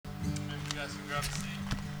guys can grab a seat.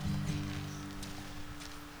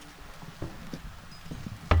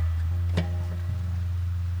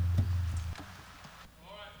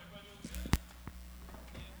 All right, everybody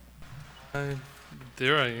doing good?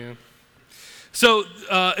 There I am. So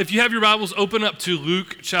if you have your Bibles, open up to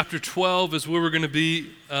Luke chapter 12 is where we're going to be,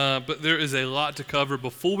 but there is a lot to cover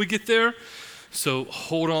before we get there. So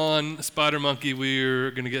hold on, Spider Monkey, we're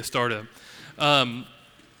going to get started.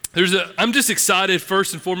 I'm just excited,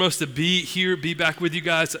 first and foremost, to be here, be back with you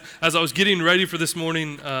guys. As I was getting ready for this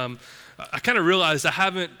morning, I kind of realized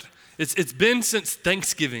it's been since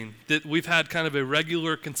Thanksgiving that we've had kind of a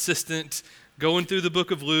regular, consistent going through the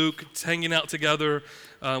book of Luke, hanging out together.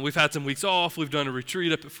 We've had some weeks off. We've done a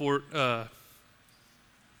retreat up at Fort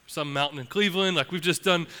some mountain in Cleveland. Like, we've just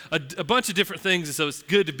done a bunch of different things, and so it's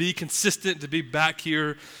good to be consistent, to be back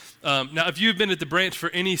here. Now, if you've been at the branch for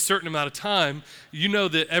any certain amount of time, you know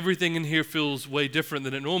that everything in here feels way different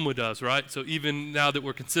than it normally does, right? So even now that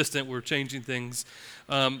we're consistent, we're changing things.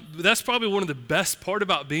 That's probably one of the best part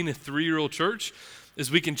about being a 3-year-old church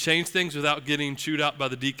is we can change things without getting chewed out by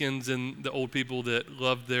the deacons and the old people that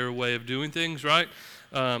love their way of doing things, right?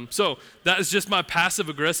 So that is just my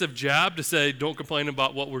passive-aggressive jab to say, don't complain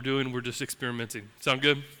about what we're doing. We're just experimenting. Sound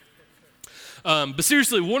good? But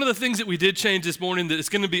seriously, one of the things that we did change this morning that it's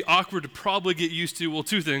going to be awkward to probably get used to, well,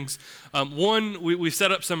 2 things. One, we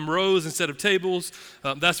set up some rows instead of tables.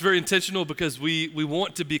 That's very intentional because we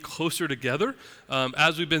want to be closer together.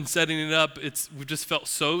 As we've been setting it up, we've just felt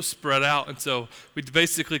so spread out. And so we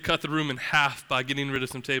basically cut the room in half by getting rid of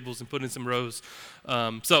some tables and putting some rows.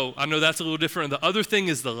 So I know that's a little different. The other thing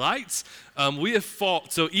is the lights. We have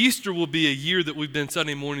fought, so Easter will be a year that we've been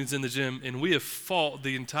Sunday mornings in the gym, and we have fought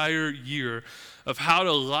the entire year of how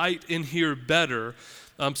to light in here better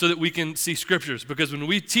so that we can see scriptures. Because when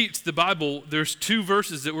we teach the Bible, there's 2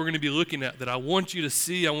 verses that we're going to be looking at that I want you to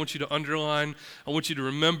see, I want you to underline, I want you to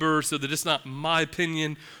remember so that it's not my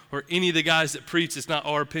opinion or any of the guys that preach, it's not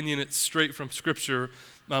our opinion, it's straight from Scripture.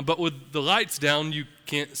 But with the lights down, you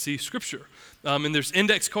can't see Scripture. And there's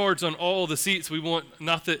index cards on all the seats. We want,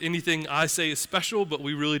 not that anything I say is special, but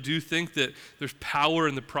we really do think that there's power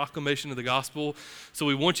in the proclamation of the gospel. So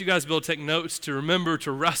we want you guys to be able to take notes, to remember,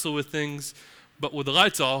 to wrestle with things. But with the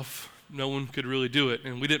lights off, no one could really do it.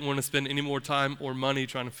 And we didn't want to spend any more time or money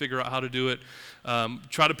trying to figure out how to do it.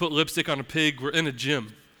 Try to put lipstick on a pig. We're in a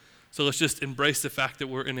gym. So let's just embrace the fact that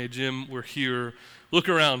we're in a gym. We're here. Look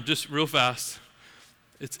around just real fast.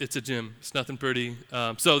 It's a gym. It's nothing pretty.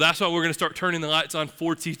 So that's why we're going to start turning the lights on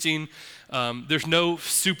for teaching. There's no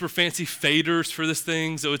super fancy faders for this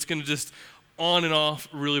thing, so it's going to just on and off,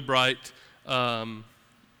 really bright.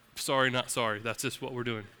 Sorry, not sorry. That's just what we're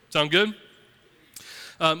doing. Sound good?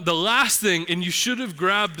 The last thing, and you should have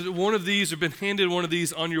grabbed one of these or been handed one of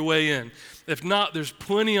these on your way in. If not, there's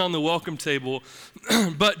plenty on the welcome table.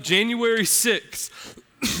 But January 6th,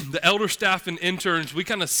 the elder staff and interns, we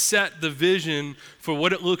kind of set the vision for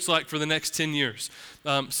what it looks like for the next 10 years.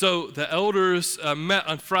 So the elders met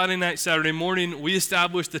on Friday night, Saturday morning. We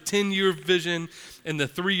established the 10-year vision and the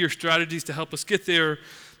 3-year strategies to help us get there.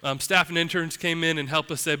 Staff and interns came in and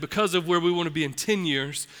helped us say, because of where we want to be in 10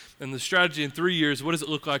 years and the strategy in 3 years, what does it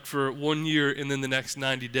look like for 1 year and then the next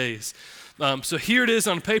 90 days? So here it is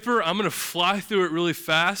on paper. I'm going to fly through it really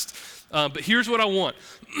fast. But here's what I want.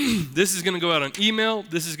 This is going to go out on email.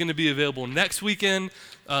 This is going to be available next weekend,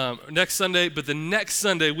 next Sunday. But the next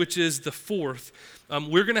Sunday, which is the 4th,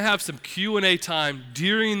 we're going to have some Q&A time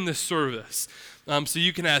during the service. So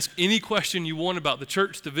you can ask any question you want about the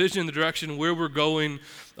church, the vision, the direction, where we're going.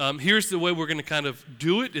 Here's the way we're going to kind of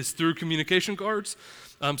do it is through communication cards.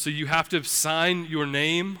 So you have to sign your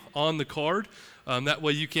name on the card. That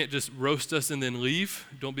way you can't just roast us and then leave.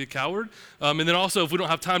 Don't be a coward. And then also, if we don't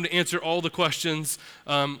have time to answer all the questions,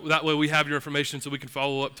 that way we have your information so we can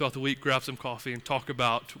follow up throughout the week, grab some coffee, and talk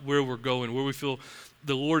about where we're going, where we feel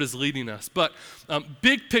the Lord is leading us. But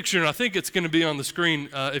big picture, and I think it's going to be on the screen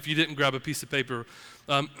if you didn't grab a piece of paper.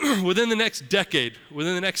 Within the next decade,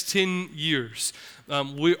 within the next 10 years,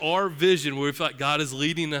 our vision, where we feel like God is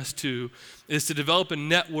leading us to, is to develop a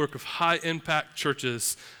network of high-impact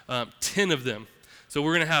churches, 10 of them. So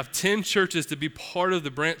we're going to have 10 churches to be part of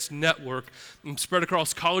the branch network and spread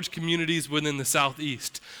across college communities within the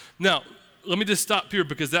Southeast. Now, let me just stop here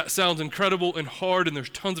because that sounds incredible and hard, and there's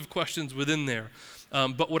tons of questions within there.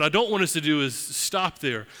 But what I don't want us to do is stop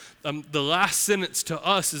there. The last sentence to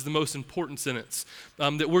us is the most important sentence.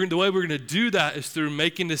 The way we're going to do that is through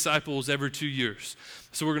making disciples every 2 years.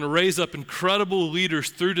 So we're going to raise up incredible leaders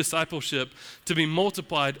through discipleship to be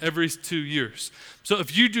multiplied every 2 years. So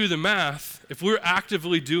if you do the math, if we're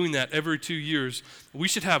actively doing that every 2 years, we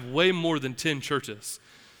should have way more than 10 churches.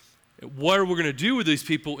 What we're going to do with these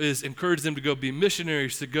people is encourage them to go be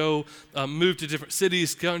missionaries, to go move to different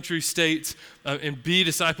cities, countries, states, and be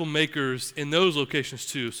disciple makers in those locations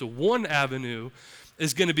too. So one avenue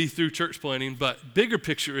is going to be through church planting, but bigger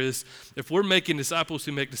picture is if we're making disciples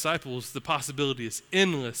who make disciples, the possibility is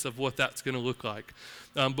endless of what that's going to look like.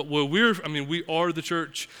 But we are the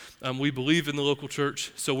church. We believe in the local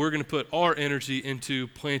church, so we're going to put our energy into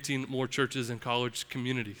planting more churches and college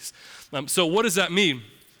communities. So what does that mean?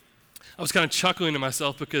 I was kind of chuckling to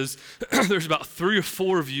myself because there's about 3 or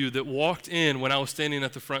 4 of you that walked in when I was standing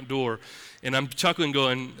at the front door, and I'm chuckling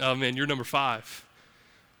going, oh man, you're number 5.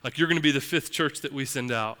 Like you're going to be the 5th church that we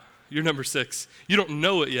send out. You're number 6. You don't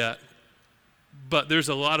know it yet, but there's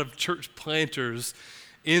a lot of church planters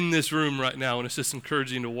in this room right now, and it's just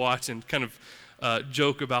encouraging to watch and kind of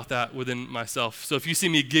joke about that within myself. So if you see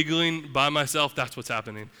me giggling by myself, that's what's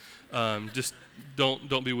happening. Just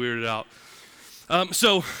don't be weirded out. And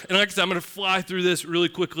like I said, I'm going to fly through this really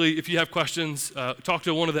quickly. If you have questions, talk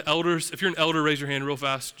to one of the elders. If you're an elder, raise your hand real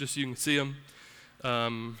fast just so you can see them.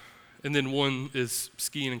 And then one is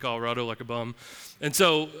skiing in Colorado like a bum. And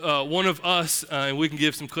so one of us, and we can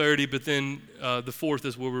give some clarity, but then the 4th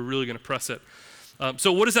is where we're really going to press it.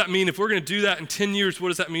 So what does that mean? If we're going to do that in 10 years, what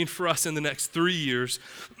does that mean for us in the next 3 years?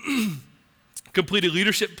 Complete a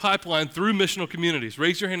leadership pipeline through missional communities.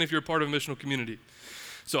 Raise your hand if you're a part of a missional community.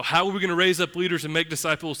 So how are we going to raise up leaders and make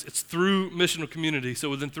disciples? It's through missional community. So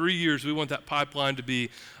within 3 years, we want that pipeline to be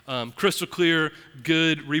crystal clear,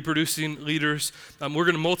 good, reproducing leaders. We're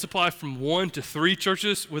going to multiply from 1 to 3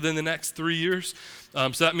 churches within the next 3 years. So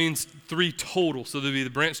that means 3 total. So there'll be the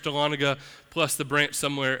branch Dahlonega plus the branch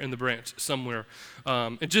somewhere and the branch somewhere.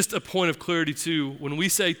 And just a point of clarity too, when we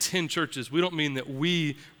say 10 churches, we don't mean that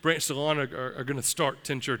we, Branch Dahlonega, are going to start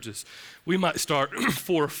 10 churches. We might start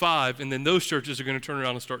 4 or 5, and then those churches are going to turn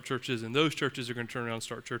around and start churches, and those churches are going to turn around and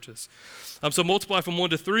start churches. So multiply from 1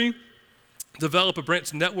 to 3. Develop a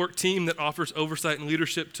branch network team that offers oversight and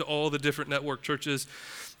leadership to all the different network churches.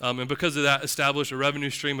 And because of that, establish a revenue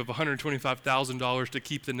stream of $125,000 to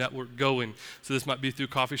keep the network going. So this might be through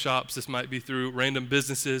coffee shops. This might be through random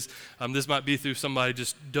businesses. This might be through somebody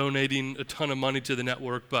just donating a ton of money to the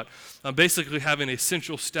network. But basically having a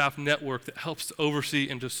central staff network that helps to oversee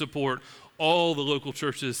and to support all the local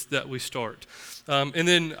churches that we start. And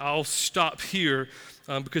then I'll stop here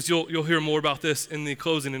because you'll hear more about this in the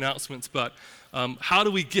closing announcements. But how do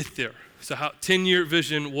we get there? So 10-year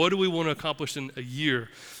vision, what do we want to accomplish in a year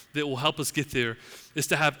that will help us get there, is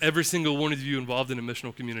to have every single one of you involved in a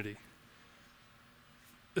missional community.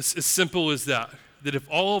 It's as simple as that if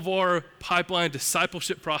all of our pipeline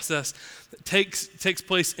discipleship process takes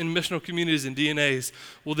place in missional communities and DNAs,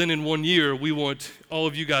 well then in 1 year, we want all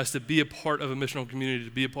of you guys to be a part of a missional community,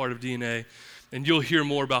 to be a part of DNA. And you'll hear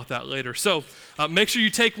more about that later. So make sure you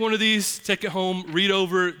take one of these, take it home, read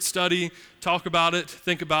over it, study, talk about it,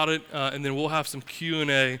 think about it, and then we'll have some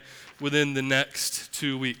Q&A within the next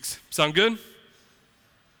 2 weeks. Sound good?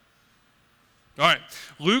 All right,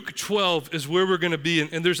 Luke 12 is where we're going to be.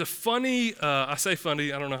 And there's a funny, I say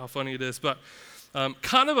funny, I don't know how funny it is, but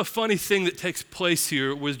kind of a funny thing that takes place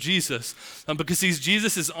here with Jesus. Because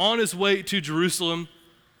Jesus is on his way to Jerusalem.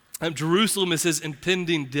 Jerusalem is his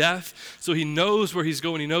impending death, so he knows where he's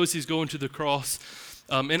going. He knows he's going to the cross.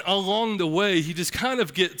 And along the way, he just kind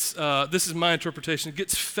of gets, this is my interpretation,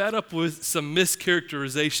 gets fed up with some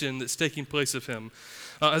mischaracterization that's taking place of him.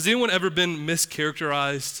 Has anyone ever been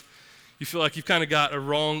mischaracterized? You feel like you've kind of got a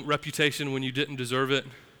wrong reputation when you didn't deserve it?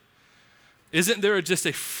 Isn't there just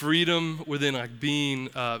a freedom within like being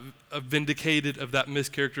vindicated of that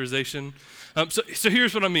mischaracterization? So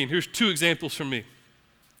here's what I mean. Here's 2 examples from me.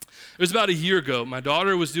 It was about a year ago. My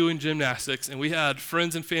daughter was doing gymnastics, and we had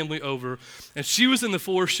friends and family over, and she was in the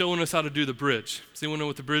floor showing us how to do the bridge. Does anyone know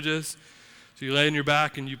what the bridge is? So you lay on your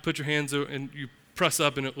back, and you put your hands over, and you press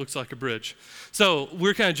up, and it looks like a bridge. So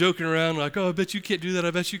we're kind of joking around, like, oh, I bet you can't do that. I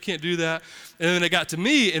bet you can't do that. And then it got to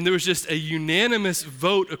me, and there was just a unanimous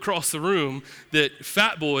vote across the room that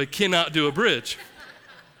Fat Boy cannot do a bridge.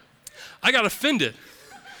 I got offended.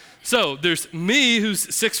 So there's me,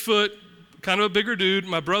 who's 6 foot, kind of a bigger dude,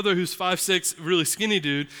 my brother who's 5'6", really skinny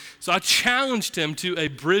dude. So I challenged him to a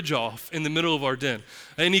bridge off in the middle of our den.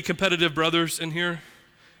 Any competitive brothers in here?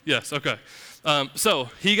 Yes, okay. So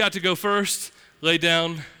he got to go first, lay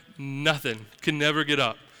down, nothing, could never get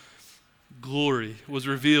up. Glory was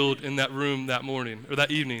revealed in that room that morning, or that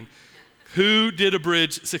evening. Who did a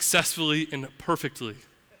bridge successfully and perfectly?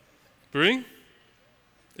 Bree?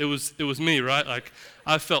 It was me, right? Like,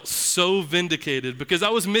 I felt so vindicated because I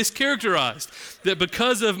was mischaracterized, that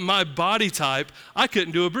because of my body type, I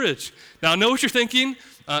couldn't do a bridge. Now, I know what you're thinking.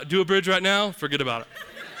 Do a bridge right now, forget about it.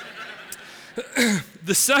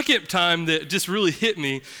 The second time that just really hit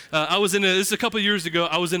me, this is a couple of years ago,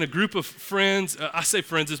 I was in a group of friends. I say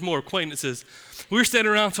friends, it's more acquaintances. We were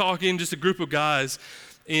standing around talking, just a group of guys,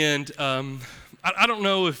 and I don't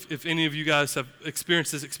know if any of you guys have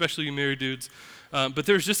experienced this, especially you married dudes, but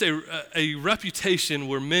there's just a reputation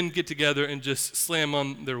where men get together and just slam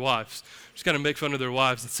on their wives, just kind of make fun of their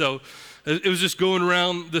wives. And so it was just going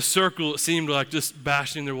around the circle, it seemed like, just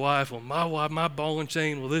bashing their wife. Well, my wife, my ball and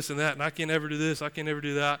chain, well, this and that, and I can't ever do this, I can't ever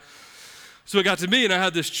do that. So it got to me, and I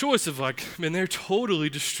had this choice of like, man, they're totally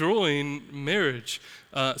destroying marriage.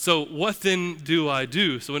 So what then do I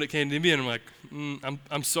do? So when it came to me, and I'm like,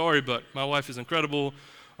 I'm sorry, but my wife is incredible.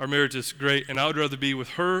 Our marriage is great, and I would rather be with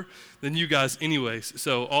her than you guys anyways.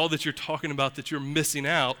 So all that you're talking about that you're missing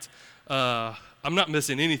out, I'm not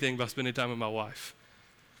missing anything by spending time with my wife.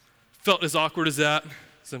 Felt as awkward as that.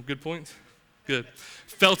 Some good points? Good.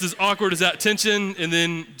 Felt as awkward as that tension, and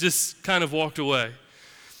then just kind of walked away.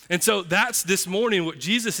 And so that's this morning what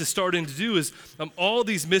Jesus is starting to do is all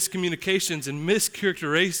these miscommunications and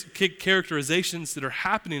mischaracterizations that are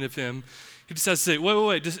happening of him, he just has to say,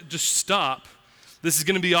 wait, just stop. This is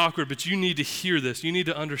going to be awkward, but you need to hear this. You need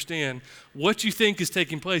to understand what you think is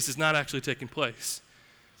taking place is not actually taking place.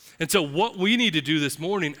 And so what we need to do this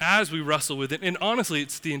morning as we wrestle with it, and honestly,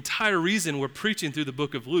 it's the entire reason we're preaching through the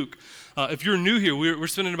book of Luke. If you're new here, we're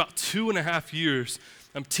spending about 2.5 years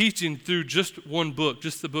teaching through just one book,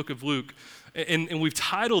 just the book of Luke. And we've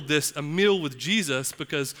titled this A Meal with Jesus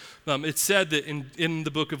because it's said that in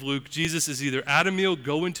the book of Luke, Jesus is either at a meal,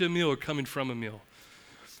 going to a meal, or coming from a meal.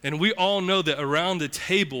 And we all know that around the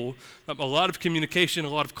table, a lot of communication, a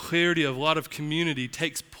lot of clarity, a lot of community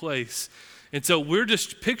takes place. And so we're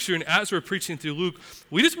just picturing, as we're preaching through Luke,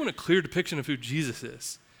 we just want a clear depiction of who Jesus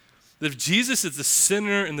is. That if Jesus is the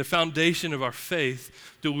center and the foundation of our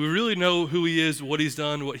faith, do we really know who he is, what he's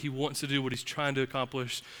done, what he wants to do, what he's trying to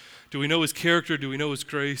accomplish? Do we know his character? Do we know his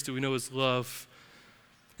grace? Do we know his love?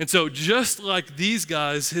 And so just like these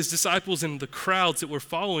guys, his disciples and the crowds that were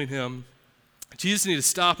following him, Jesus needed to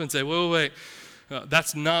stop and say, wait,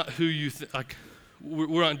 that's not who you like.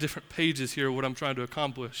 We're on different pages here, what I'm trying to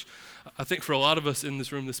accomplish. I think for a lot of us in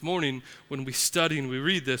this room this morning, when we study and we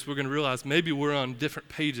read this, we're going to realize maybe we're on different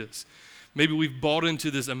pages. Maybe we've bought into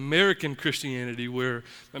this American Christianity where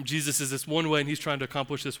Jesus is this one way and he's trying to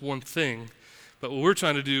accomplish this one thing. But what we're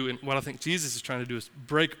trying to do, and what I think Jesus is trying to do, is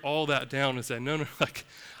break all that down and say, no, like,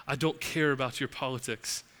 I don't care about your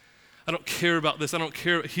politics. I don't care about this. I don't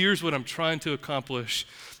care. Here's what I'm trying to accomplish.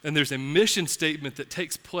 And there's a mission statement that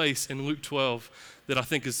takes place in Luke 12 that I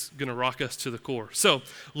think is going to rock us to the core. So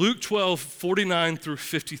Luke 12, 49 through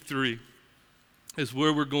 53 is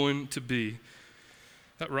where we're going to be.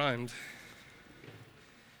 That rhymed.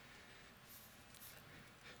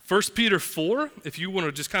 1 Peter 4, if you want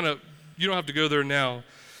to just kind of, you don't have to go there now.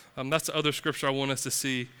 That's the other scripture I want us to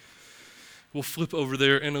see. We'll flip over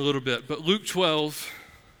there in a little bit. But Luke 12,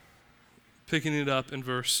 picking it up in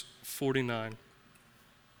verse 49.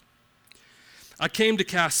 I came to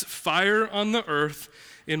cast fire on the earth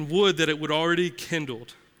and wood that it would already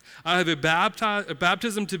kindled. I have a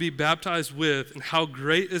baptism to be baptized with, and how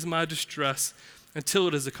great is my distress until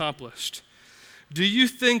it is accomplished. Do you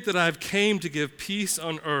think that I have came to give peace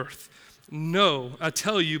on earth? No, I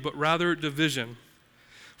tell you, but rather division.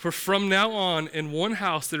 For from now on, in one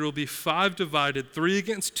house there will be 5 divided, 3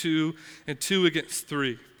 against 2, and 2 against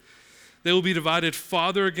 3. They will be divided,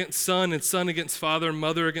 father against son, and son against father,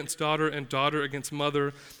 mother against daughter, and daughter against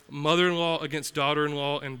mother, mother-in-law against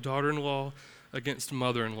daughter-in-law, and daughter-in-law against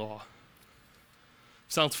mother-in-law.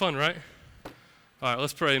 Sounds fun, right? All right,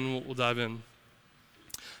 let's pray and we'll dive in.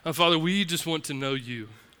 Father, we just want to know you.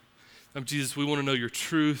 Jesus, we want to know your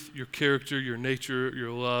truth, your character, your nature,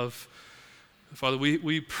 your love. Father,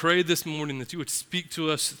 we pray this morning that you would speak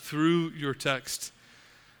to us through your text.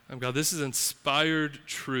 God, this is inspired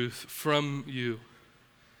truth from you.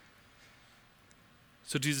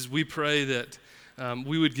 So Jesus, we pray that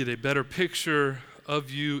we would get a better picture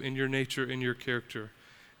of you and your nature and your character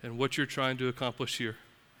and what you're trying to accomplish here.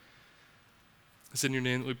 It's in your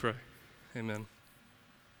name that we pray. Amen.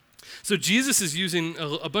 So Jesus is using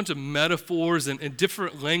a bunch of metaphors and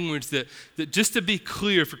different language that just to be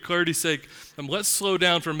clear, for clarity's sake, let's slow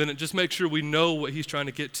down for a minute, just make sure we know what he's trying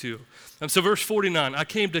to get to. So verse 49, I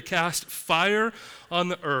came to cast fire on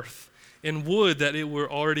the earth and wood that it were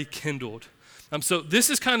already kindled. So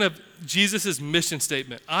this is kind of Jesus' mission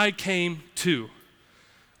statement. I came to.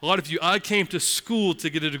 A lot of you, I came to school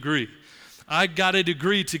to get a degree. I got a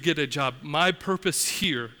degree to get a job. My purpose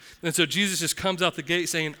here. And so Jesus just comes out the gate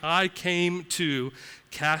saying, I came to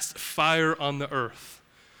cast fire on the earth.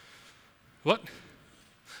 What?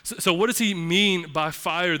 So what does he mean by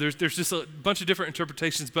fire? There's just a bunch of different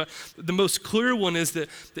interpretations, but the most clear one is that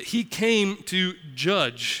he came to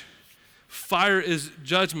judge. Fire is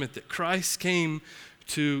judgment, that Christ came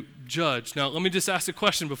to judge. Now, let me just ask a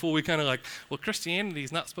question before we kind of well, Christianity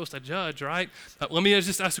is not supposed to judge, right? Let me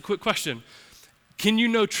just ask a quick question. Can you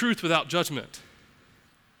know truth without judgment?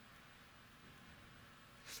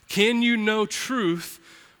 Can you know truth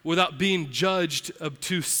without being judged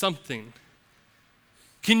to something?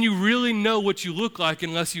 Can you really know what you look like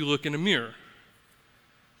unless you look in a mirror?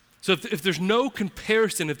 So if there's no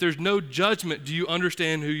comparison, if there's no judgment, do you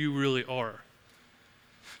understand who you really are?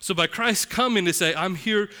 So by Christ coming to say, I'm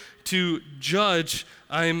here to judge,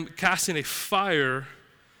 I'm casting a fire,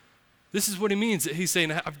 this is what he means. That he's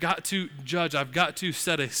saying, I've got to judge, I've got to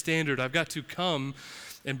set a standard, I've got to come,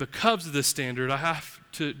 and because of this standard, I have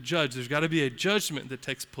to judge. There's got to be a judgment that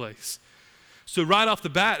takes place. So right off the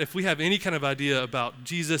bat, if we have any kind of idea about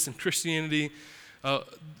Jesus and Christianity,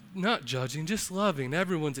 not judging, just loving.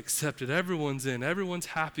 Everyone's accepted, everyone's in, everyone's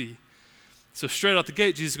happy. So straight out the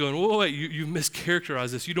gate, Jesus is going, whoa, wait, you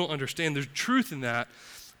mischaracterized this. You don't understand. There's truth in that,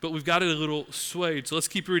 but we've got it a little swayed. So let's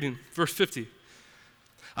keep reading. Verse 50.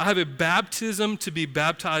 I have a baptism to be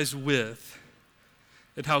baptized with,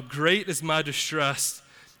 and how great is my distress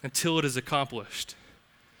until it is accomplished.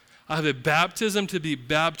 I have a baptism to be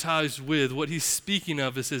baptized with. What he's speaking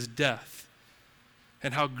of is his death.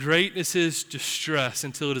 And how great is his distress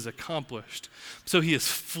until it is accomplished. So he is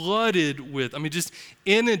flooded with, just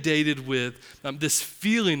inundated with this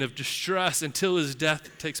feeling of distress until his death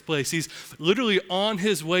takes place. He's literally on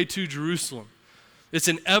his way to Jerusalem. It's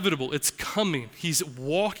inevitable. It's coming. He's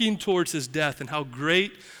walking towards his death, and how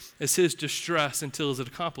great is his distress until it is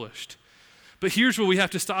accomplished. But here's where we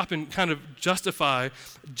have to stop and kind of justify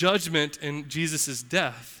judgment in Jesus'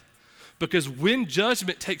 death. Because when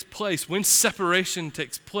judgment takes place, when separation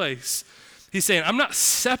takes place, he's saying, I'm not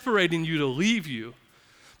separating you to leave you,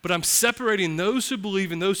 but I'm separating those who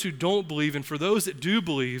believe and those who don't believe. And for those that do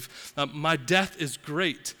believe, my death is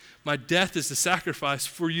great. My death is the sacrifice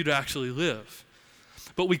for you to actually live.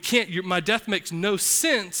 But we can't, my death makes no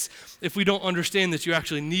sense if we don't understand that you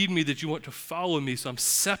actually need me, that you want to follow me. So I'm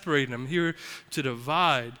separating. I'm here to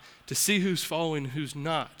divide, to see who's following and who's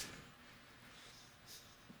not.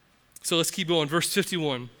 So let's keep going. Verse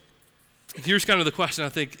 51. Here's kind of the question. I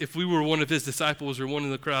think if we were one of his disciples or one in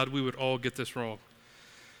the crowd, we would all get this wrong.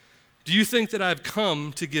 Do you think that I've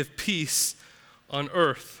come to give peace on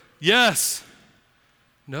earth? Yes.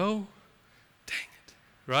 No?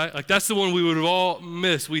 Right? That's the one we would have all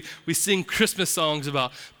missed. We sing Christmas songs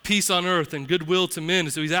about peace on earth and goodwill to men.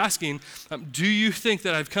 So he's asking, do you think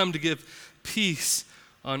that I've come to give peace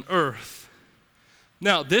on earth?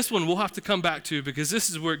 Now, this one we'll have to come back to because this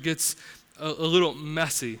is where it gets a little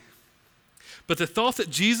messy. But the thought that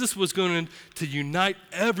Jesus was going to unite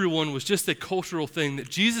everyone was just a cultural thing, that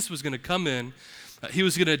Jesus was going to come in. He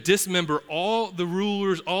was going to dismember all the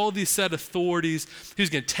rulers, all these set authorities. He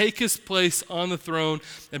was going to take his place on the throne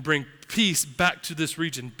and bring peace back to this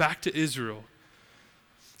region, back to Israel.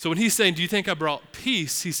 So when he's saying, do you think I brought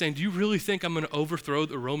peace? He's saying, do you really think I'm going to overthrow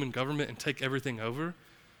the Roman government and take everything over?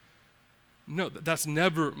 No, that's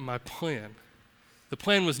never my plan. The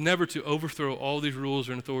plan was never to overthrow all these rulers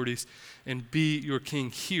and authorities and be your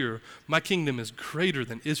king here. My kingdom is greater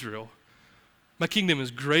than Israel. My kingdom is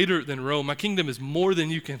greater than Rome. My kingdom is more than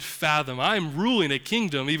you can fathom. I am ruling a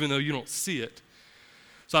kingdom even though you don't see it.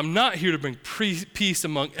 So I'm not here to bring peace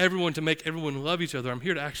among everyone, to make everyone love each other. I'm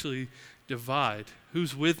here to actually divide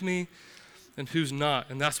who's with me and who's not.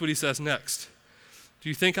 And that's what he says next. Do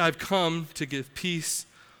you think I've come to give peace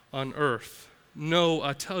on earth? No,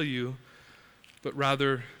 I tell you, but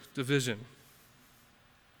rather division.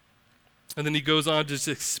 And then he goes on to just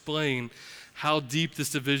explain how deep this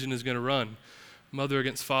division is going to run. Mother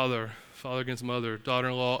against father, father against mother,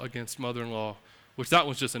 daughter-in-law against mother-in-law, which that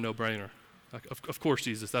one's just a no-brainer. Of course,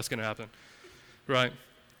 Jesus, that's going to happen, right?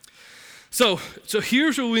 So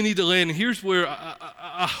here's where we need to land, and here's where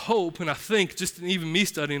I hope and I think, just even me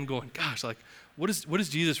studying, going, gosh, what is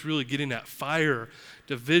Jesus really getting at? Fire,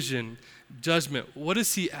 division, judgment. What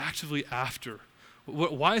is he actively after?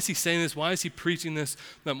 Why is he saying this? Why is he preaching this?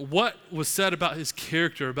 What was said about his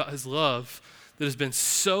character, about his love, that has been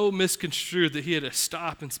so misconstrued that he had to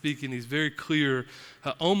stop and speak in these very clear,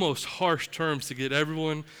 almost harsh terms to get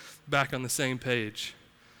everyone back on the same page?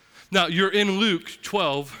 Now, you're in Luke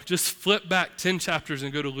 12. Just flip back 10 chapters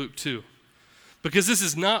and go to Luke 2. Because this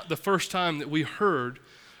is not the first time that we heard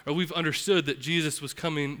or we've understood that Jesus was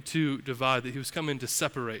coming to divide, that he was coming to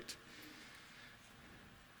separate.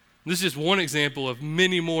 This is just one example of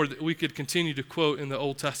many more that we could continue to quote in the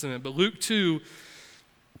Old Testament. But Luke 2,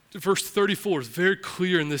 Verse 34 is very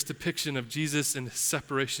clear in this depiction of Jesus and his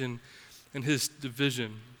separation and his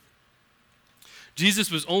division.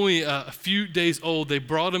 Jesus was only a few days old. They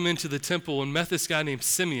brought him into the temple and met this guy named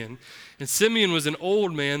Simeon. And Simeon was an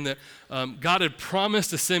old man that God had promised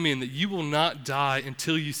to Simeon that you will not die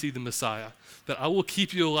until you see the Messiah, that I will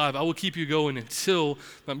keep you alive. I will keep you going until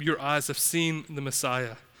your eyes have seen the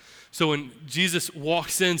Messiah. So when Jesus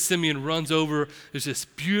walks in, Simeon runs over. There's this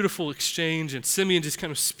beautiful exchange, and Simeon just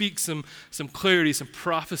kind of speaks some clarity, some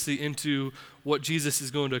prophecy into what Jesus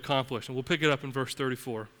is going to accomplish. And we'll pick it up in verse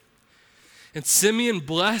 34. And Simeon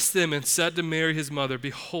blessed them and said to Mary his mother,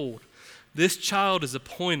 "Behold, this child is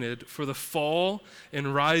appointed for the fall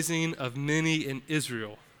and rising of many in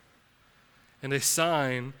Israel, and a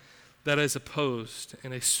sign that is opposed,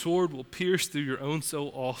 and a sword will pierce through your own soul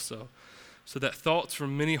also, so that thoughts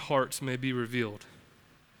from many hearts may be revealed."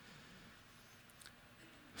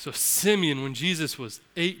 So Simeon, when Jesus was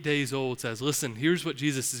 8 days old, says, listen, here's what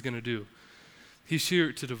Jesus is going to do. He's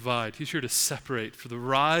here to divide. He's here to separate for the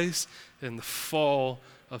rise and the fall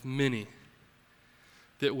of many.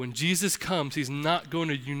 That when Jesus comes, he's not going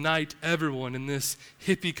to unite everyone in this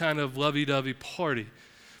hippie kind of lovey-dovey party,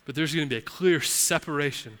 but there's going to be a clear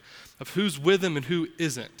separation of who's with him and who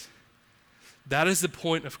isn't. That is the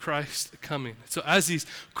point of Christ coming. So as these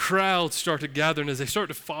crowds start to gather and as they start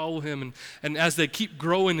to follow him and as they keep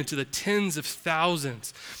growing into the tens of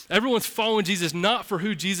thousands, everyone's following Jesus not for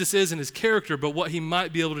who Jesus is and his character, but what he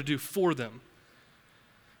might be able to do for them.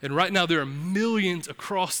 And right now there are millions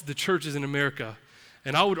across the churches in America,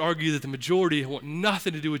 and I would argue that the majority want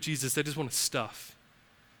nothing to do with Jesus. They just want stuff.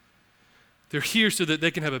 They're here so that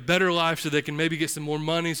they can have a better life, so they can maybe get some more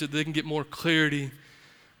money, so that they can get more clarity.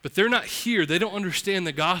 But they're not here. They don't understand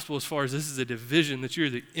the gospel as far as this is a division, that you're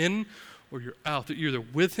either in or you're out, that you're either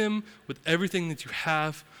with him with everything that you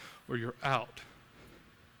have or you're out.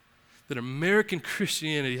 That American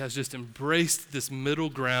Christianity has just embraced this middle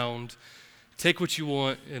ground, take what you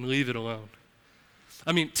want and leave it alone.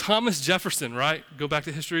 I mean, Thomas Jefferson, right? Go back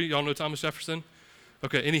to history. Y'all know Thomas Jefferson?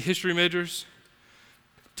 Okay, any history majors?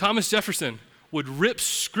 Thomas Jefferson would rip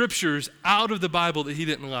scriptures out of the Bible that he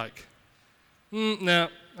didn't like. No,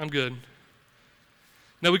 I'm good.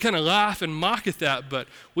 Now, we kind of laugh and mock at that, but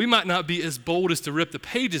we might not be as bold as to rip the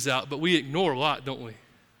pages out, but we ignore a lot, don't we?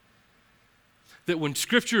 That when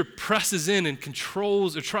Scripture presses in and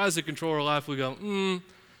controls or tries to control our life, we go, I'm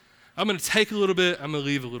going to take a little bit, I'm going to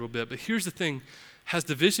leave a little bit. But here's the thing, has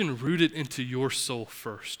division rooted into your soul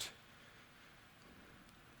first?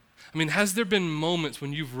 I mean, has there been moments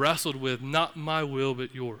when you've wrestled with, not my will,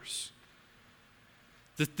 but yours?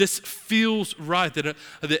 That this feels right, that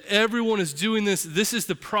everyone is doing this, this is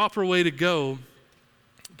the proper way to go,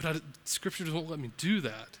 but Scripture doesn't let me do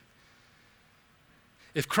that.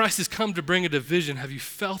 If Christ has come to bring a division, have you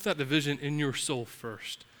felt that division in your soul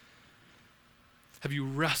first? Have you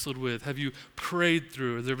wrestled with? Have you prayed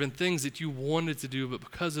through? Have there been things that you wanted to do, but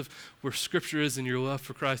because of where Scripture is and your love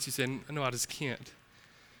for Christ, you say, no, I just can't?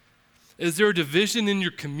 Is there a division in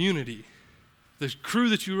your community? The crew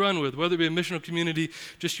that you run with, whether it be a missional community,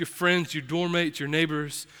 just your friends, your dorm mates, your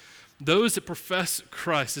neighbors, those that profess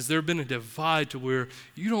Christ, has there been a divide to where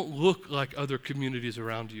you don't look like other communities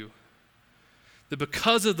around you? That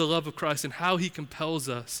because of the love of Christ and how he compels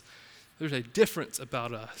us, there's a difference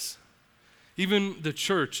about us. Even the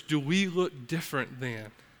church, do we look different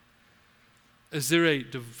than? Is there a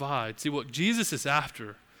divide? See, what Jesus is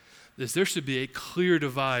after is there should be a clear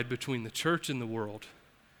divide between the church and the world.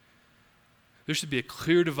 There should be a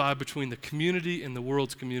clear divide between the community and the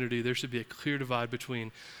world's community. There should be a clear divide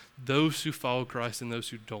between those who follow Christ and those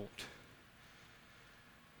who don't.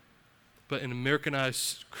 But in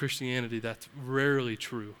Americanized Christianity, that's rarely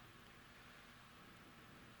true.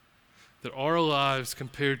 That our lives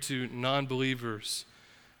compared to non-believers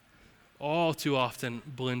all too often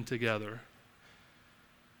blend together.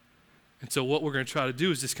 And so what we're going to try to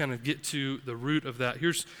do is just kind of get to the root of that.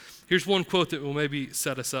 Here's one quote that will maybe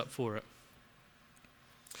set us up for it.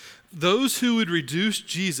 Those who would reduce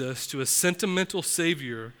Jesus to a sentimental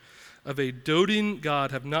savior of a doting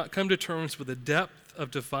God have not come to terms with the depth of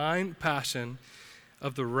divine passion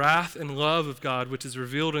of the wrath and love of God, which is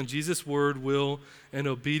revealed in Jesus' word, will, and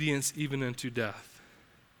obedience even unto death.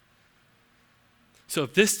 So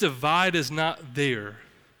if this divide is not there,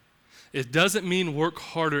 it doesn't mean work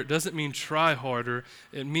harder, it doesn't mean try harder,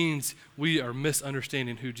 it means we are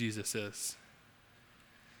misunderstanding who Jesus is.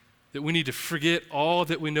 That we need to forget all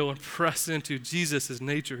that we know and press into Jesus, his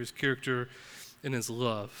nature, his character, and his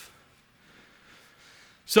love.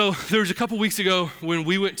 So there was a couple weeks ago when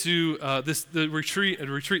we went to the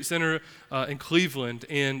retreat center in Cleveland,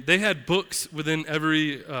 and they had books within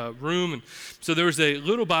every room. And so there was a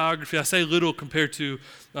little biography, I say little compared to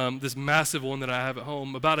this massive one that I have at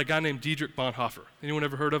home, about a guy named Dietrich Bonhoeffer. Anyone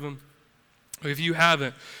ever heard of him? If you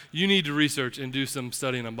haven't, you need to research and do some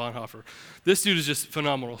studying on Bonhoeffer. This dude is just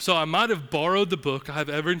phenomenal. So I might have borrowed the book. I have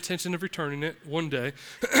every intention of returning it one day.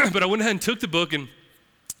 But I went ahead and took the book, and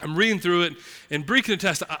I'm reading through it, and Bree can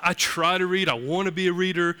attest, I try to read. I want to be a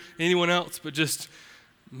reader, anyone else, but just,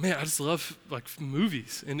 man, I just love like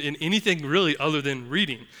movies and anything really other than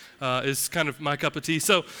reading is kind of my cup of tea.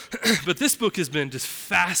 So, but this book has been just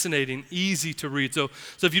fascinating, easy to read. So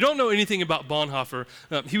if you don't know anything about Bonhoeffer,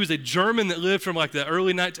 he was a German that lived from like the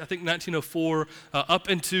early, 1904 up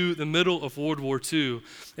into the middle of World War II.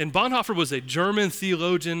 And Bonhoeffer was a German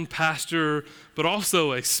theologian, pastor, but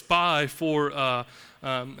also a spy for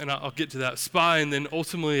and I'll get to that, spy, and then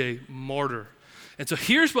ultimately a martyr. And so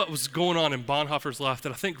here's what was going on in Bonhoeffer's life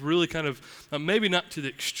that I think really kind of, maybe not to the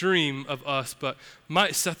extreme of us, but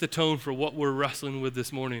might set the tone for what we're wrestling with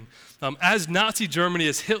this morning. As Nazi Germany,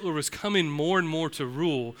 as Hitler was coming more and more to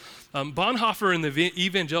rule, Bonhoeffer and the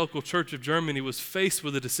Evangelical Church of Germany was faced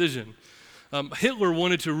with a decision. Hitler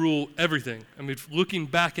wanted to rule everything. I mean, looking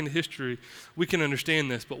back in history, we can understand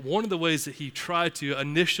this, but one of the ways that he tried to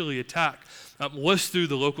initially attack was through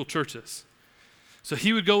the local churches. So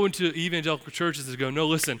he would go into evangelical churches and go, no,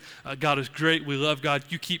 listen, God is great, we love God,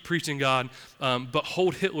 you keep preaching God, but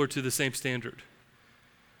hold Hitler to the same standard.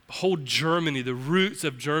 Hold Germany, the roots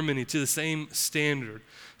of Germany, to the same standard.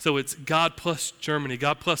 So it's God plus Germany,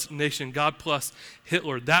 God plus nation, God plus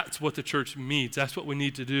Hitler. That's what the church means. That's what we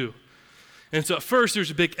need to do. And so at first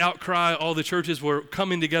there's a big outcry. All the churches were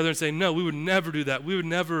coming together and saying, no, we would never do that. We would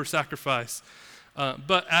never sacrifice.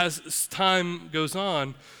 But as time goes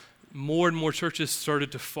on, more and more churches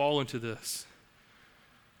started to fall into this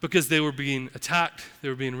because they were being attacked, they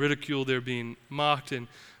were being ridiculed, they were being mocked, and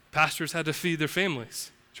pastors had to feed their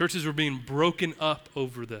families. Churches were being broken up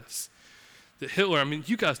over this. That Hitler, I mean,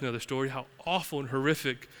 you guys know the story, how awful and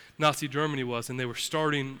horrific Nazi Germany was, and they were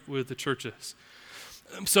starting with the churches.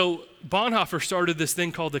 So Bonhoeffer started this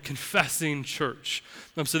thing called the Confessing Church.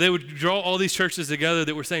 So they would draw all these churches together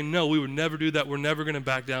that were saying, no, we would never do that. We're never going to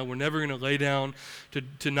back down. We're never going to lay down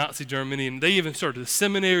to Nazi Germany. And they even started a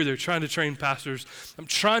seminary. They're trying to train pastors. I'm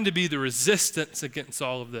trying to be the resistance against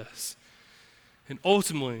all of this. And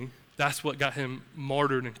ultimately, that's what got him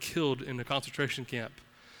martyred and killed in the concentration camp,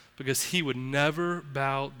 because he would never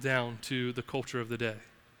bow down to the culture of the day.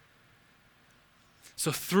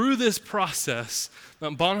 So through this process,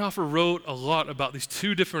 Bonhoeffer wrote a lot about these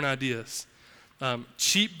two different ideas,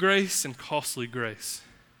 cheap grace and costly grace.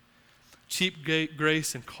 Cheap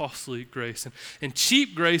grace and costly grace. And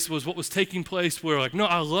cheap grace was what was taking place where like, no,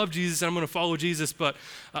 I love Jesus and I'm going to follow Jesus, but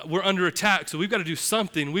we're under attack, so we've got to do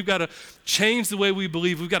something. We've got to change the way we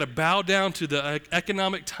believe. We've got to bow down to the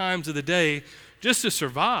economic times of the day just to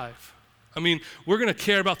survive. I mean, we're going to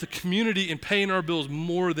care about the community and paying our bills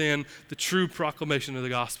more than the true proclamation of the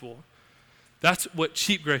gospel. That's what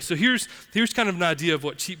cheap grace. So here's kind of an idea of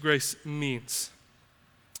what cheap grace means.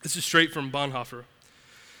 This is straight from Bonhoeffer.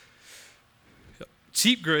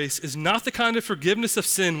 Cheap grace is not the kind of forgiveness of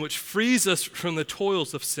sin which frees us from the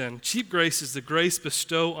toils of sin. Cheap grace is the grace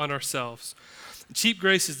bestowed on ourselves. Cheap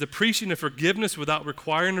grace is the preaching of forgiveness without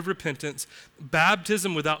requiring of repentance,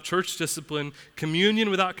 baptism without church discipline, communion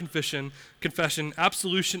without confession,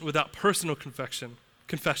 absolution without personal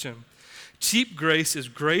confession. Cheap grace is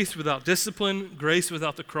grace without discipline, grace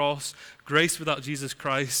without the cross, grace without Jesus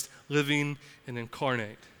Christ, living and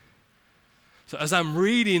incarnate. So as I'm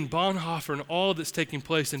reading Bonhoeffer and all that's taking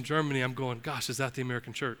place in Germany, I'm going, gosh, is that the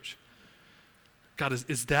American church? God,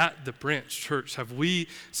 is that the branch church? Have we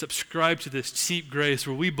subscribed to this cheap grace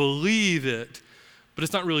where we believe it, but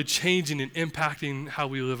it's not really changing and impacting how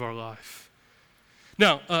we live our life?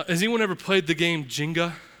 Now, has anyone ever played the game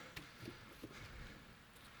Jenga?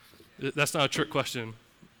 That's not a trick question.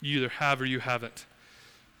 You either have or you haven't.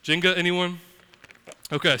 Jenga, anyone?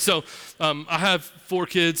 Okay, so I have 4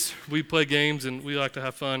 kids. We play games and we like to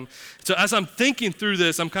have fun. So as I'm thinking through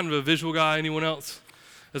this, I'm kind of a visual guy. Anyone else?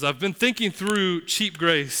 As I've been thinking through cheap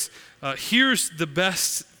grace, here's the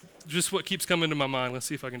best, just what keeps coming to my mind. Let's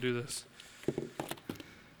see if I can do this.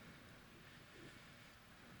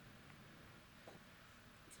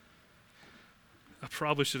 I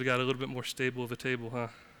probably should have got a little bit more stable of a table, huh?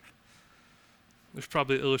 There's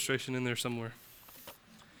probably an illustration in there somewhere.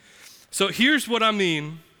 So here's what I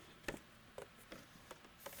mean.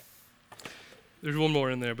 There's one more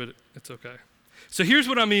in there, but it's okay. So here's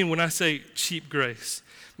what I mean when I say cheap grace.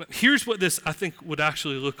 Here's what this, I think, would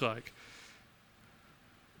actually look like.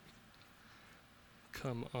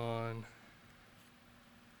 Come on.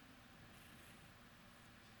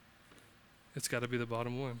 It's got to be the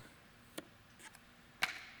bottom one.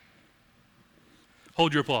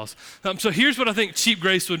 Hold your applause. So here's what I think cheap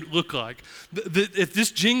grace would look like. If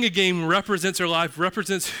this Jenga game represents our life,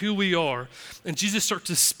 represents who we are, and Jesus starts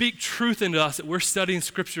to speak truth into us that we're studying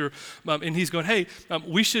Scripture, and he's going, hey,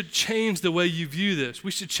 we should change the way you view this.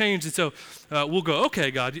 We should change. And so we'll go, okay,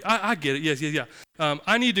 God, I get it. Yes.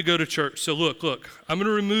 I need to go to church. So look, I'm going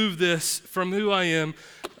to remove this from who I am.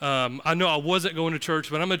 I know I wasn't going to church,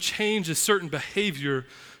 but I'm going to change a certain behavior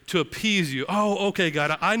to appease you. Oh, okay,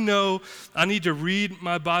 God, I know I need to read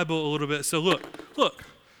my Bible a little bit. So look,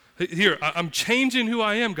 here, I'm changing who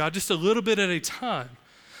I am, God, just a little bit at a time.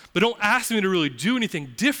 But don't ask me to really do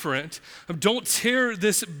anything different. Don't tear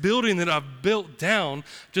this building that I've built down.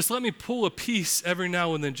 Just let me pull a piece every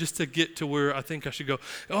now and then just to get to where I think I should go.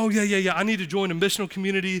 Oh, yeah, I need to join a missional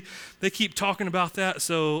community. They keep talking about that.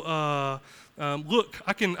 So look,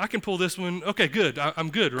 I can pull this one. Okay, good. I'm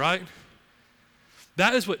good, right?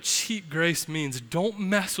 That is what cheap grace means. Don't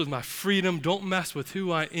mess with my freedom. Don't mess with who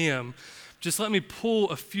I am. Just let me pull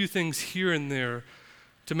a few things here and there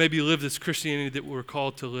to maybe live this Christianity that we're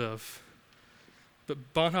called to live.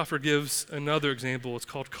 But Bonhoeffer gives another example. It's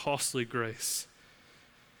called costly grace.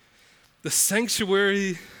 The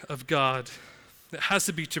sanctuary of God that has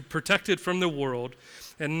to be protected from the world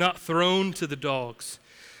and not thrown to the dogs.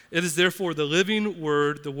 It is therefore the living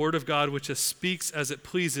word, the word of God, which speaks as it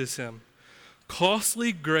pleases him.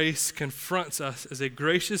 Costly grace confronts us as a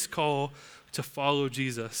gracious call to follow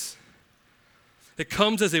Jesus. It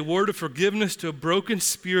comes as a word of forgiveness to a broken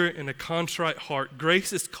spirit and a contrite heart.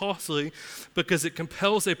 Grace is costly because it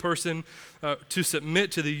compels a person to submit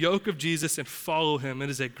to the yoke of Jesus and follow him. It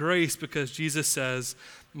is a grace because Jesus says,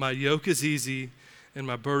 my yoke is easy and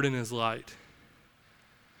my burden is light.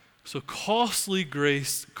 So costly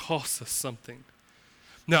grace costs us something.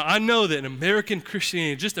 Now, I know that in American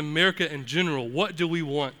Christianity, just America in general, what do we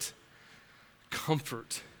want?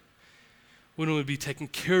 Comfort. We want to be taken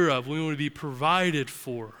care of. We want to be provided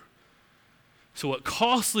for. So what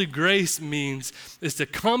costly grace means is to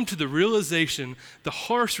come to the realization, the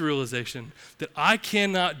harsh realization, that I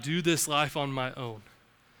cannot do this life on my own.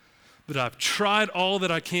 That I've tried all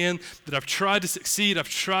that I can, that I've tried to succeed, I've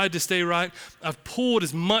tried to stay right, I've pulled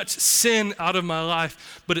as much sin out of my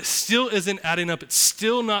life, but it still isn't adding up. It's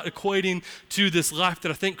still not equating to this life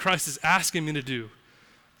that I think Christ is asking me to do.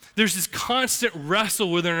 There's this constant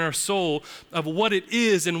wrestle within our soul of what it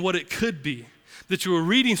is and what it could be. That you were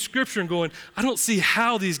reading Scripture and going, I don't see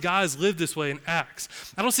how these guys live this way in Acts.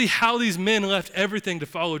 I don't see how these men left everything to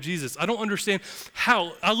follow Jesus. I don't understand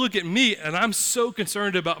how. I look at me and I'm so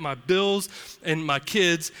concerned about my bills and my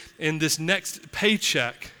kids and this next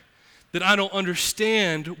paycheck that I don't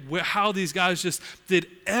understand how these guys just did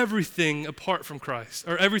everything apart from Christ,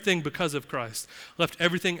 or everything because of Christ, left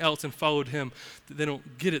everything else and followed him. They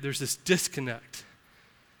don't get it. There's this disconnect.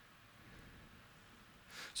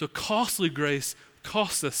 So costly grace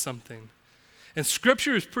costs us something. And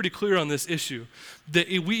Scripture is pretty clear on this issue, that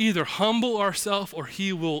we either humble ourselves or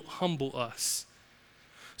he will humble us.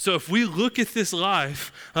 So if we look at this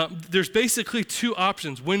life, there's basically two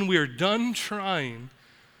options. When we're done trying,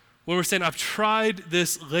 when we're saying, I've tried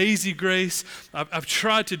this lazy grace, I've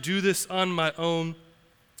tried to do this on my own,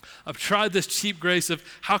 I've tried this cheap grace of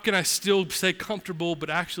how can I still stay comfortable but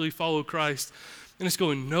actually follow Christ, and it's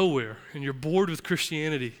going nowhere, and you're bored with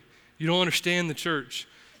Christianity. You don't understand the church.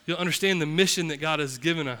 You don't understand the mission that God has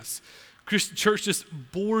given us. Church just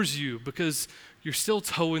bores you because you're still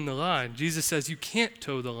towing the line. Jesus says you can't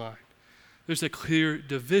toe the line. There's a clear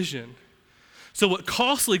division. So what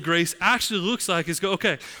costly grace actually looks like is go,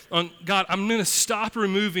 okay, God, I'm going to stop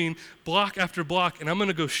removing block after block, and I'm going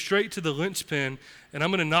to go straight to the linchpin, and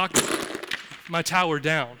I'm going to knock my tower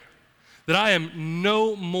down. That I am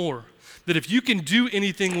no more. That if you can do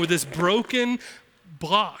anything with this broken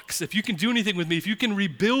blocks, if you can do anything with me, if you can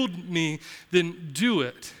rebuild me, then do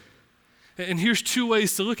it. And here's two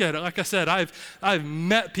ways to look at it. Like I said, I've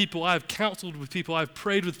met people, I've counseled with people, I've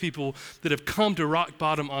prayed with people that have come to rock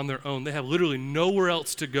bottom on their own. They have literally nowhere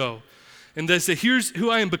else to go. And they say, here's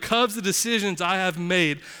who I am. Because of the decisions I have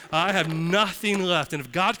made, I have nothing left. And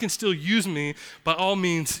if God can still use me, by all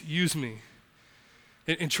means, use me.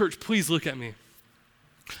 And church, please look at me.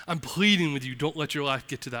 I'm pleading with you, don't let your life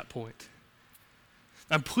get to that point.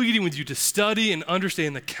 I'm pleading with you to study and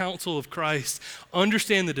understand the counsel of Christ,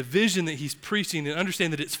 understand the division that he's preaching, and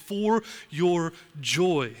understand that it's for your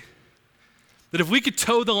joy. That if we could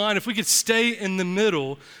toe the line, if we could stay in the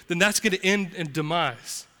middle, then that's going to end in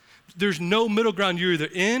demise. There's no middle ground. You're either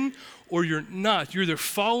in or you're not. You're either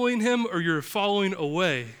following him or you're following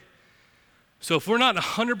away. So if we're not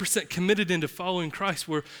 100% committed into following Christ,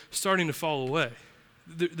 we're starting to fall away.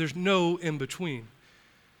 There's no in between.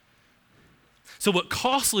 So what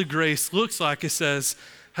costly grace looks like, it says,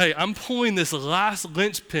 hey, I'm pulling this last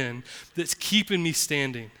linchpin that's keeping me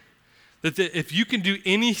standing. That if you can do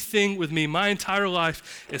anything with me, my entire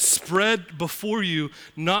life is spread before you,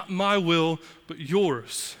 not my will, but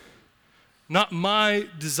yours. Not my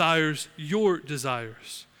desires, your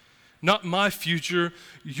desires. Not my future,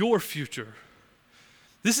 your future.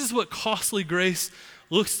 This is what costly grace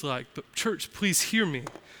looks like. But church, please hear me.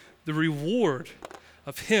 The reward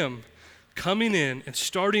of him coming in and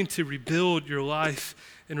starting to rebuild your life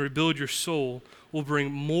and rebuild your soul will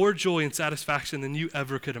bring more joy and satisfaction than you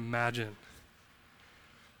ever could imagine.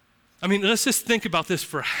 I mean, let's just think about this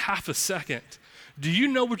for half a second. Do you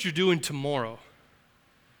know what you're doing tomorrow?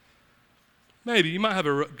 Maybe, you might have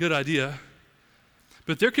a good idea.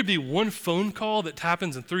 But there could be one phone call that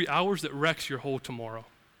happens in 3 hours that wrecks your whole tomorrow.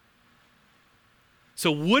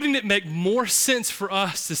 So wouldn't it make more sense for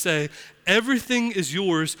us to say, everything is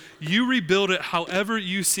yours, you rebuild it however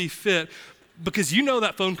you see fit, because you know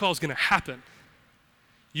that phone call is going to happen.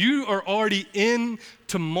 You are already in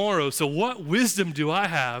tomorrow, so what wisdom do I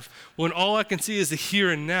have when all I can see is the here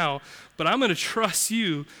and now? But I'm going to trust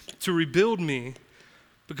you to rebuild me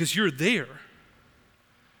because you're there.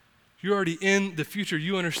 You're already in the future.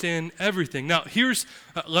 You understand everything. Now,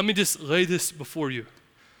 let me just lay this before you.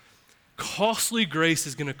 Costly grace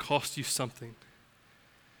is going to cost you something.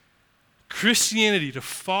 Christianity, to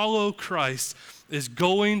follow Christ, is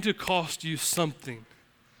going to cost you something.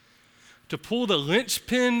 To pull the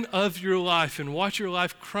linchpin of your life and watch your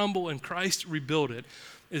life crumble and Christ rebuild it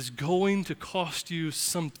is going to cost you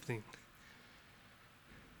something.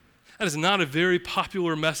 That is not a very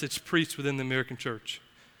popular message preached within the American church.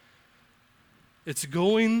 It's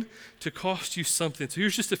going to cost you something. So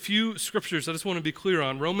here's just a few scriptures I just want to be clear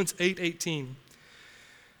on. Romans 8:18.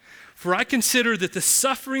 For I consider that the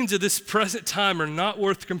sufferings of this present time are not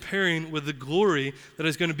worth comparing with the glory that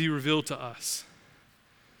is going to be revealed to us.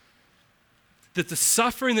 That the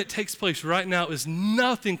suffering that takes place right now is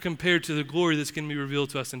nothing compared to the glory that's going to be revealed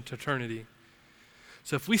to us in eternity.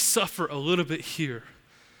 So if we suffer a little bit here,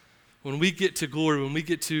 when we get to glory, when we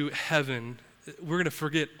get to heaven, we're going to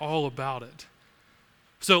forget all about it.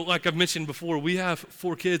 So like I've mentioned before, we have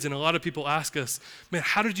 4 kids, and a lot of people ask us, man,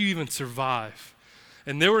 how did you even survive?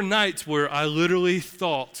 And there were nights where I literally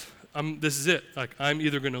thought, this is it. Like, I'm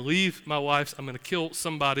either going to leave my wife, I'm going to kill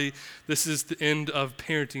somebody. This is the end of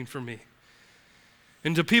parenting for me.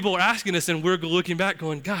 And so people are asking us, and we're looking back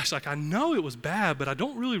going, gosh, like I know it was bad, but I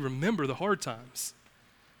don't really remember the hard times.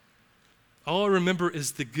 All I remember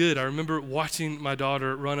is the good. I remember watching my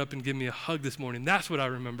daughter run up and give me a hug this morning. That's what I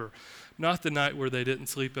remember. Not the night where they didn't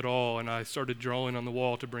sleep at all and I started drawing on the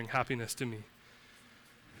wall to bring happiness to me.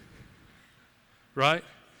 Right?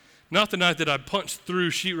 Not the night that I punched through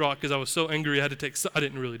sheetrock because I was so angry I had to take, I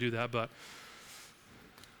didn't really do that, but,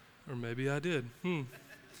 or maybe I did.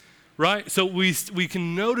 Right? So we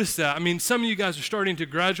can notice that. I mean, some of you guys are starting to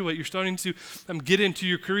graduate. You're starting to get into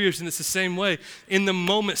your careers, and it's the same way. In the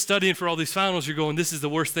moment studying for all these finals, you're going, this is the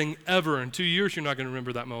worst thing ever. In 2 years, you're not going to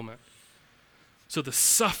remember that moment. So the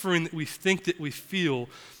suffering that we think that we feel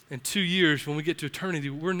in 2 years, when we get to eternity,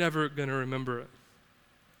 we're never going to remember it.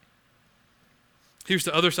 Here's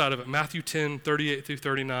the other side of it, Matthew 10:38 through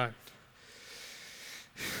 39.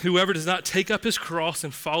 Whoever does not take up his cross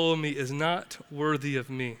and follow me is not worthy of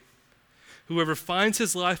me. Whoever finds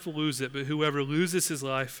his life will lose it, but whoever loses his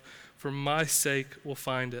life for my sake will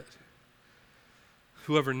find it.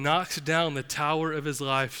 Whoever knocks down the tower of his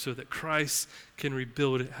life so that Christ can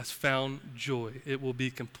rebuild it has found joy. It will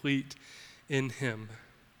be complete in him.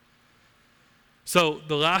 So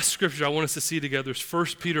the last scripture I want us to see together is 1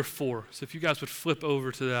 Peter 4. So if you guys would flip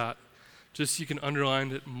over to that, just so you can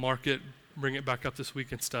underline it, mark it, bring it back up this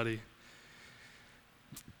week and study.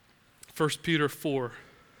 1 Peter 4.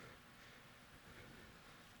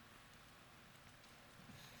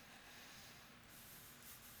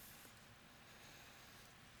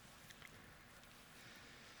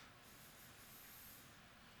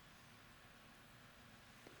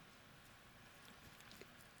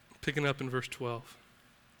 Picking up in verse 12.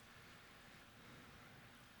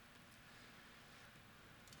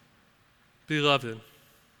 Beloved,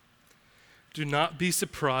 do not be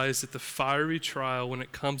surprised at the fiery trial when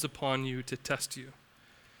it comes upon you to test you,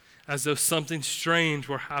 as though something strange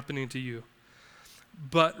were happening to you.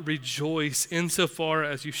 but rejoice insofar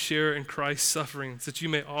as you share in Christ's sufferings, that you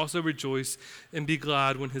may also rejoice and be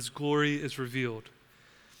glad when his glory is revealed.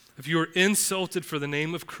 If you are insulted for the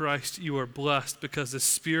name of Christ, you are blessed, because the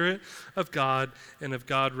Spirit of God and of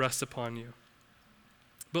God rests upon you.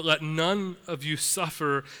 But let none of you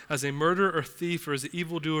suffer as a murderer or thief or as an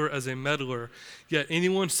evildoer, as a meddler. Yet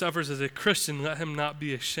anyone suffers as a Christian, let him not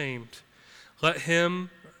be ashamed. Let him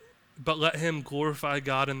glorify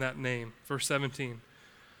God in that name. Verse 17.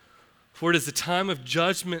 For it is the time of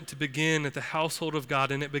judgment to begin at the household of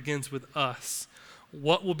God, and it begins with us.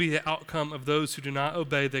 What will be the outcome of those who do not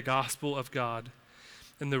obey the gospel of God?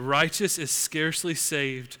 And the righteous is scarcely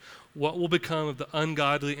saved. What will become of the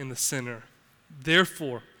ungodly and the sinner?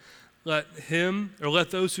 Therefore, let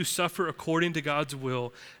those who suffer according to God's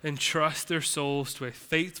will entrust their souls to a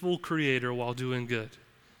faithful Creator while doing good.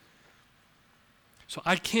 So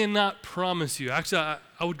I cannot promise you, actually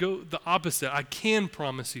I would go the opposite. I can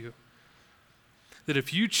promise you that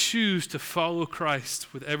if you choose to follow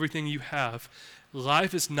Christ with everything you have,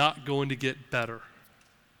 life is not going to get better.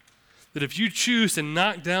 That if you choose to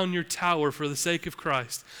knock down your tower for the sake of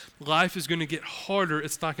Christ, life is going to get harder,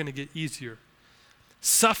 it's not going to get easier.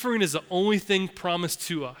 Suffering is the only thing promised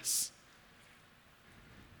to us.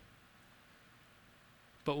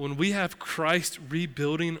 But when we have Christ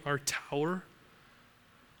rebuilding our tower,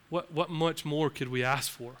 what much more could we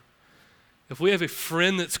ask for? If we have a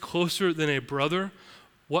friend that's closer than a brother,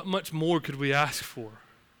 what much more could we ask for?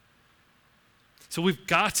 So we've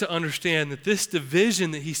got to understand that this division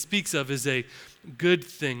that he speaks of is a good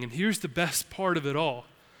thing. And here's the best part of it all.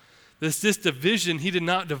 This division, he did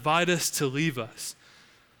not divide us to leave us.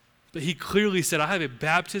 But he clearly said, I have a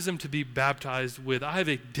baptism to be baptized with. I have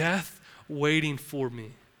a death waiting for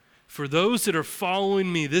me. For those that are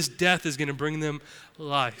following me, this death is going to bring them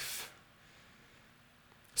life.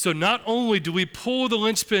 So not only do we pull the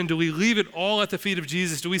linchpin, do we leave it all at the feet of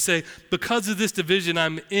Jesus, do we say, because of this division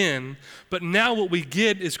I'm in, but now what we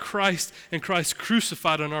get is Christ and Christ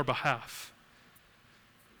crucified on our behalf.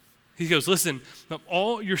 He goes, listen,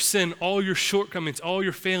 all your sin, all your shortcomings, all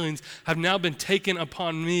your failings have now been taken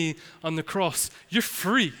upon me on the cross. You're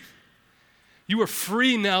free. You are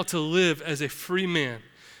free now to live as a free man.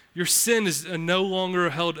 Your sin is no longer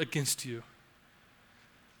held against you.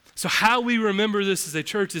 So how we remember this as a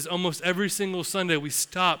church is almost every single Sunday we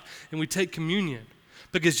stop and we take communion.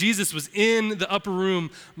 Because Jesus was in the upper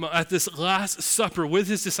room at this Last Supper with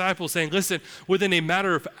his disciples saying, listen, within a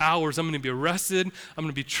matter of hours, I'm going to be arrested, I'm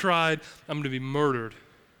going to be tried, I'm going to be murdered.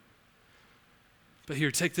 But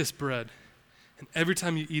here, take this bread. And every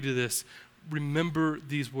time you eat of this, remember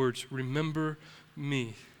these words, remember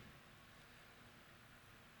me.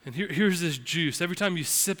 And here's this juice. Every time you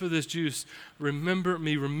sip of this juice, remember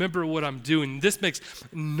me, remember what I'm doing. This makes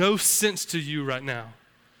no sense to you right now.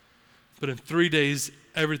 But in 3 days,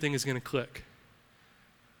 everything is going to click.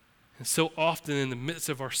 And so often in the midst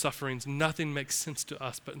of our sufferings, nothing makes sense to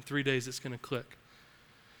us, but in 3 days it's going to click.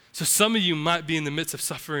 So some of you might be in the midst of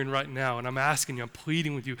suffering right now, and I'm asking you, I'm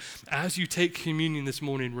pleading with you, as you take communion this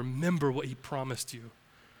morning, remember what he promised you.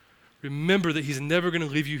 Remember that he's never going to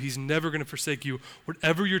leave you, he's never going to forsake you.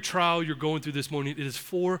 Whatever your trial you're going through this morning, it is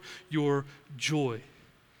for your joy.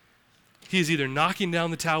 He is either knocking down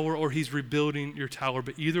the tower or he's rebuilding your tower,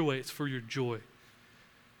 but either way, it's for your joy.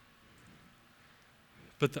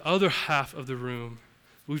 But the other half of the room,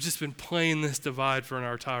 we've just been playing this divide for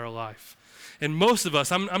our entire life. And most of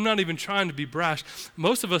us, I'm not even trying to be brash,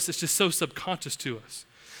 most of us, it's just so subconscious to us.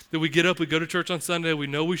 That we get up, we go to church on Sunday, we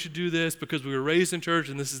know we should do this because we were raised in church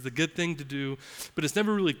and this is the good thing to do, but it's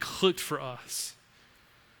never really clicked for us.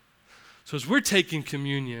 So as we're taking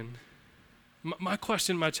communion, my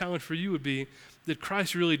question, my challenge for you would be, did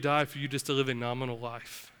Christ really die for you just to live a nominal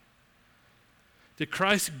life? Did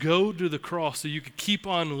Christ go to the cross so you could keep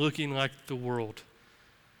on looking like the world?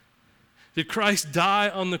 Did Christ die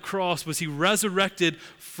on the cross? Was he resurrected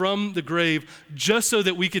from the grave just so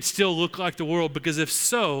that we could still look like the world? Because if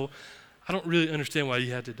so, I don't really understand why he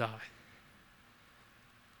had to die.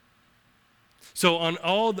 So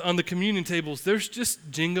on the communion tables, there's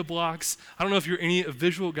just Jenga blocks. I don't know if you're a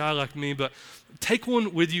visual guy like me, but take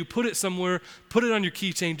one with you, put it somewhere, put it on your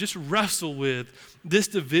keychain, just wrestle with this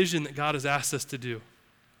division that God has asked us to do.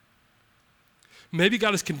 Maybe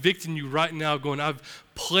God is convicting you right now going, I've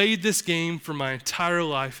played this game for my entire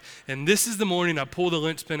life, and this is the morning I pull the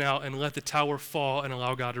linchpin out and let the tower fall and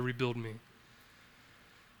allow God to rebuild me.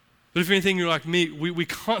 But if anything, you're like me, we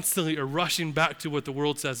constantly are rushing back to what the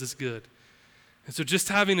world says is good. And so just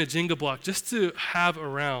having a Jenga block, just to have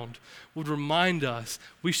around, would remind us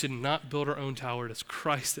we should not build our own tower. It's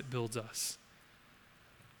Christ that builds us.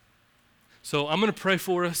 So I'm going to pray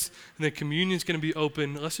for us, and then communion's going to be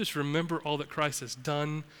open. Let's just remember all that Christ has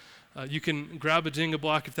done. You can grab a Jenga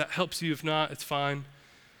block if that helps you. If not, it's fine.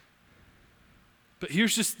 But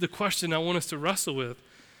here's just the question I want us to wrestle with.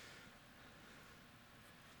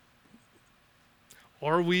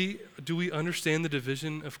 Do we understand the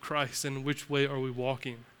division of Christ, and which way are we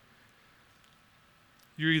walking?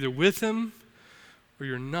 You're either with him or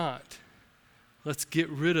you're not. Let's get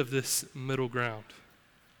rid of this middle ground.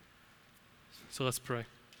 So let's pray.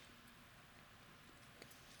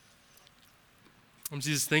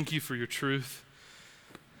 Jesus, thank you for your truth.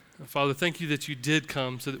 Father, thank you that you did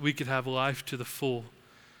come so that we could have life to the full.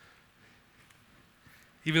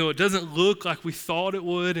 Even though it doesn't look like we thought it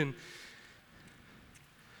would, and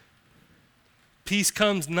peace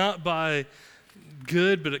comes not by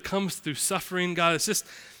good, but it comes through suffering. God,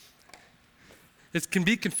 it can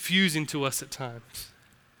be confusing to us at times.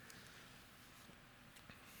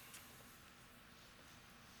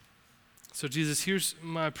 So Jesus, here's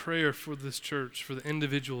my prayer for this church, for the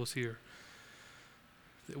individuals here,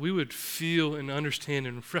 that we would feel and understand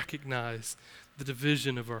and recognize the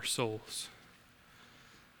division of our souls.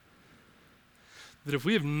 That if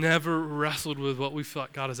we have never wrestled with what we feel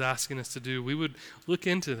like God is asking us to do, we would look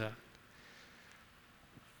into that.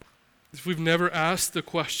 If we've never asked the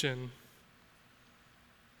question,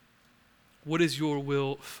 what is your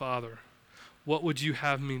will, Father? What would you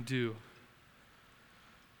have me do?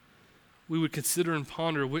 We would consider and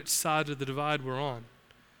ponder which side of the divide we're on.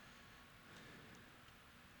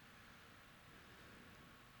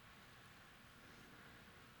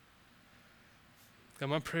 God,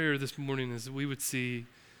 my prayer this morning is that we would see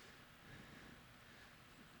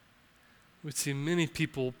many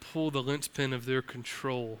people pull the linchpin of their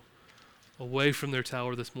control away from their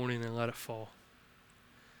tower this morning and let it fall.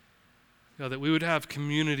 God, that we would have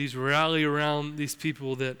communities rally around these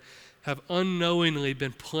people that have unknowingly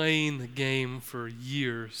been playing the game for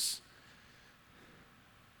years.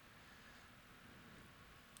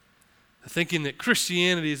 Thinking that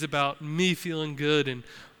Christianity is about me feeling good and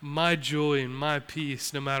my joy and my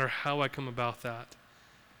peace, no matter how I come about that.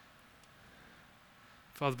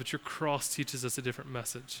 Father, but your cross teaches us a different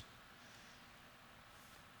message.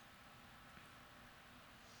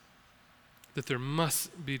 That there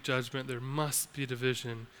must be judgment, there must be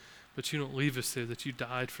division, but you don't leave us there, that you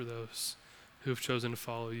died for those who have chosen to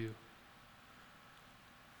follow you.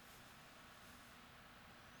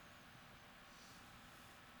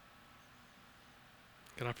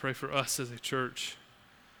 God, I pray for us as a church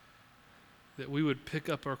that we would pick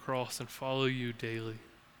up our cross and follow you daily.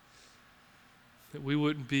 That we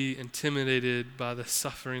wouldn't be intimidated by the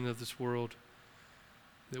suffering of this world.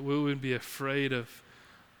 That we wouldn't be afraid of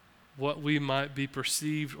what we might be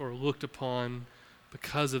perceived or looked upon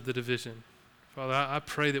because of the division. Father, I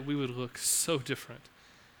pray that we would look so different.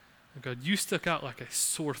 And God, you stuck out like a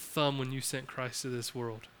sore thumb when you sent Christ to this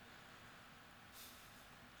world.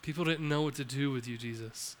 People didn't know what to do with you,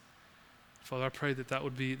 Jesus. Father, I pray that that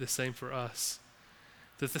would be the same for us.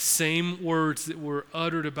 That the same words that were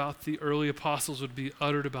uttered about the early apostles would be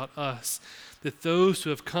uttered about us. That those who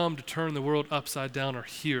have come to turn the world upside down are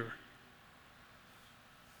here.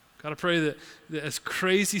 God, I pray that as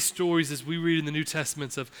crazy stories as we read in the New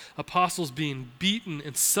Testaments of apostles being beaten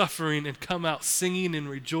and suffering and come out singing and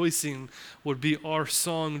rejoicing would be our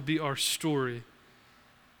song, would be our story.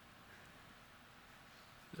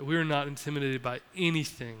 That we are not intimidated by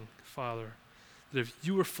anything, Father. That if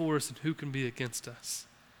you are for us, then who can be against us?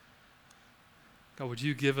 God, would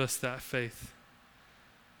you give us that faith?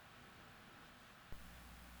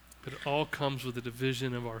 But it all comes with the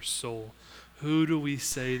division of our soul. Who do we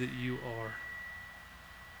say that you are?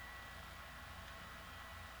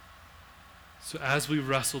 So as we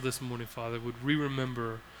wrestle this morning, Father, would we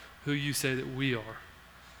remember who you say that we are?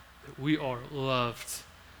 That we are loved.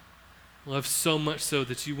 Loved so much so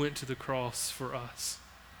that you went to the cross for us.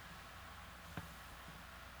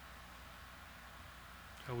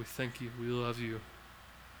 God, we thank you. We love you.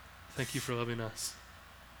 Thank you for loving us.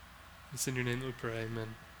 It's in your name that we pray.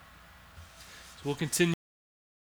 Amen. So we'll continue.